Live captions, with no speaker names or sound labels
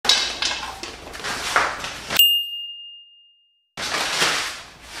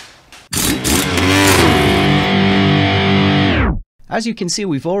As you can see,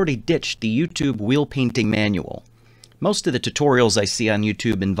 we've already ditched the YouTube wheel painting manual. Most of the tutorials I see on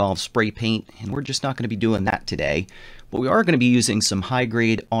YouTube involve spray paint, and we're just not going to be doing that today. But we are going to be using some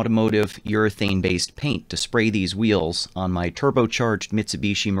high-grade automotive urethane-based paint to spray these wheels on my turbocharged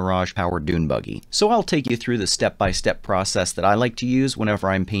Mitsubishi Mirage-powered dune buggy. So I'll take you through the step-by-step process that I like to use whenever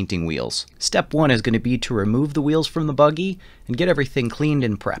I'm painting wheels. Step 1 is going to be to remove the wheels from the buggy and get everything cleaned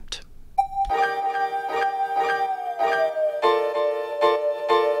and prepped.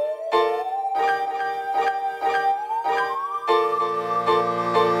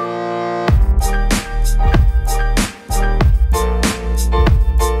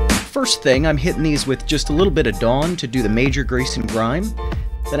 First thing, I'm hitting these with just a little bit of Dawn to do the major grease and grime.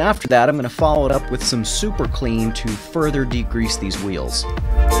 Then after that, I'm going to follow it up with some Super Clean to further degrease these wheels.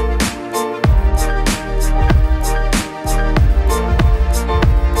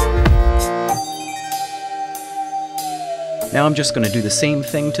 Now I'm just going to do the same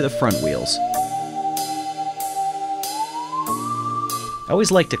thing to the front wheels. I always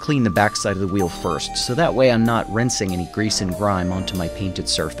like to clean the backside of the wheel first, so that way I'm not rinsing any grease and grime onto my painted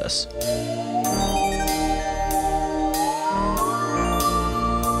surface.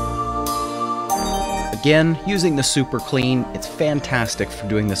 Again, using the Super Clean, it's fantastic for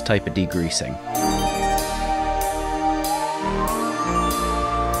doing this type of degreasing.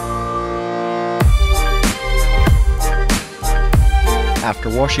 After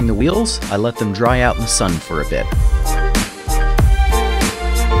washing the wheels, I let them dry out in the sun for a bit.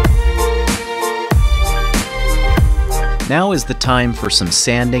 Now is the time for some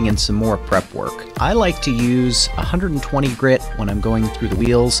sanding and some more prep work. I like to use 120 grit when I'm going through the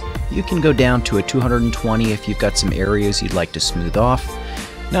wheels. You can go down to a 220 if you've got some areas you'd like to smooth off.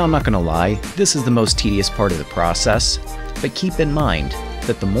 Now I'm not going to lie, this is the most tedious part of the process, but keep in mind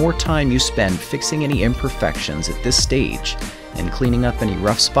that the more time you spend fixing any imperfections at this stage and cleaning up any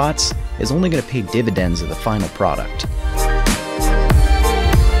rough spots is only going to pay dividends of the final product.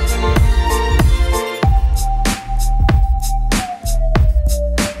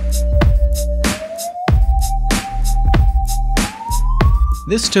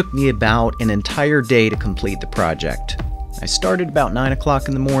 This took me about an entire day to complete the project. I started about 9 o'clock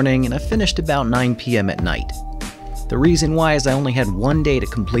in the morning and I finished about 9 p.m. at night. The reason why is I only had one day to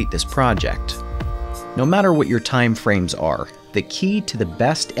complete this project. No matter what your time frames are, the key to the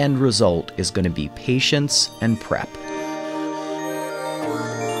best end result is going to be patience and prep.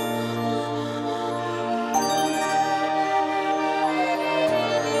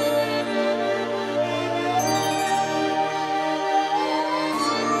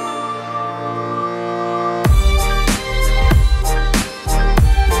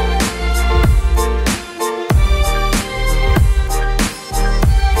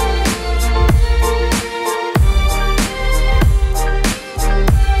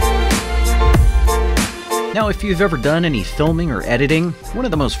 Now, if you've ever done any filming or editing, one of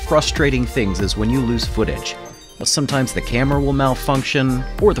the most frustrating things is when you lose footage. Sometimes the camera will malfunction,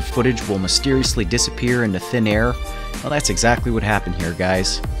 or the footage will mysteriously disappear into thin air. Well, that's exactly what happened here,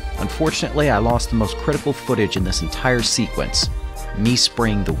 guys. Unfortunately, I lost the most critical footage in this entire sequence, me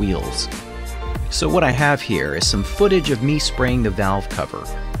spraying the wheels. So what I have here is some footage of me spraying the valve cover.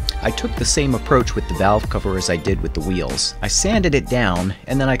 I took the same approach with the valve cover as I did with the wheels. I sanded it down,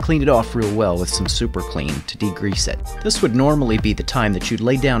 and then I cleaned it off real well with some Super Clean to degrease it. This would normally be the time that you'd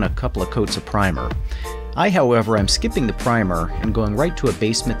lay down a couple of coats of primer. I, however, am skipping the primer and going right to a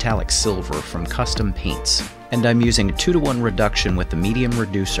base metallic silver from Custom Paints. And I'm using a 2-to-1 reduction with the medium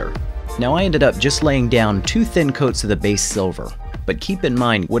reducer. Now I ended up just laying down 2 thin coats of the base silver. But keep in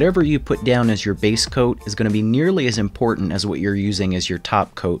mind, whatever you put down as your base coat is going to be nearly as important as what you're using as your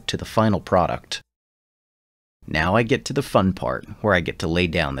top coat to the final product. Now I get to the fun part, where I get to lay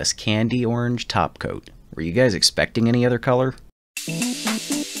down this candy orange top coat. Were you guys expecting any other color?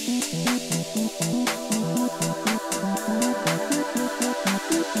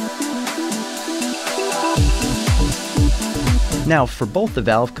 Now, for both the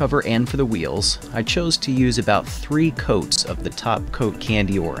valve cover and for the wheels, I chose to use about 3 coats of the top coat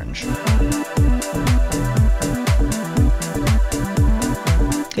candy orange.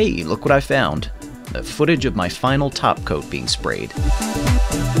 Hey, look what I found! The footage of my final top coat being sprayed.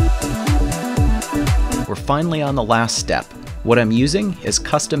 We're finally on the last step. What I'm using is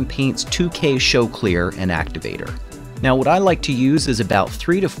Custom Paint's 2K Show Clear and Activator. Now, what I like to use is about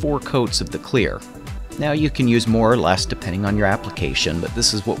 3 to 4 coats of the clear. Now, you can use more or less depending on your application, but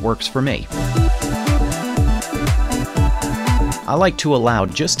this is what works for me. I like to allow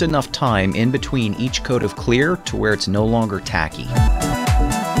just enough time in between each coat of clear to where it's no longer tacky.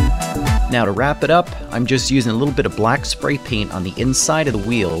 Now to wrap it up, I'm just using a little bit of black spray paint on the inside of the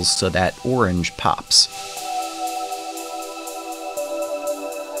wheels so that orange pops.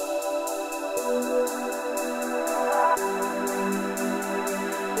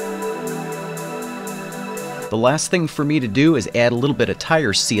 The last thing for me to do is add a little bit of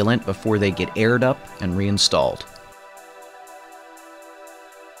tire sealant before they get aired up and reinstalled.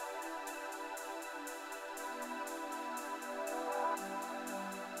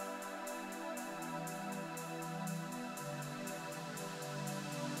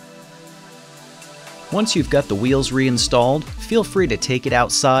 Once you've got the wheels reinstalled, feel free to take it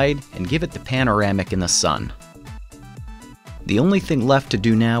outside and give it the panoramic in the sun. The only thing left to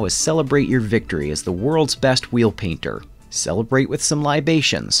do now is celebrate your victory as the world's best wheel painter. Celebrate with some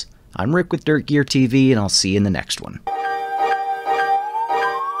libations. I'm Rick with Dirt Gear TV, and I'll see you in the next one.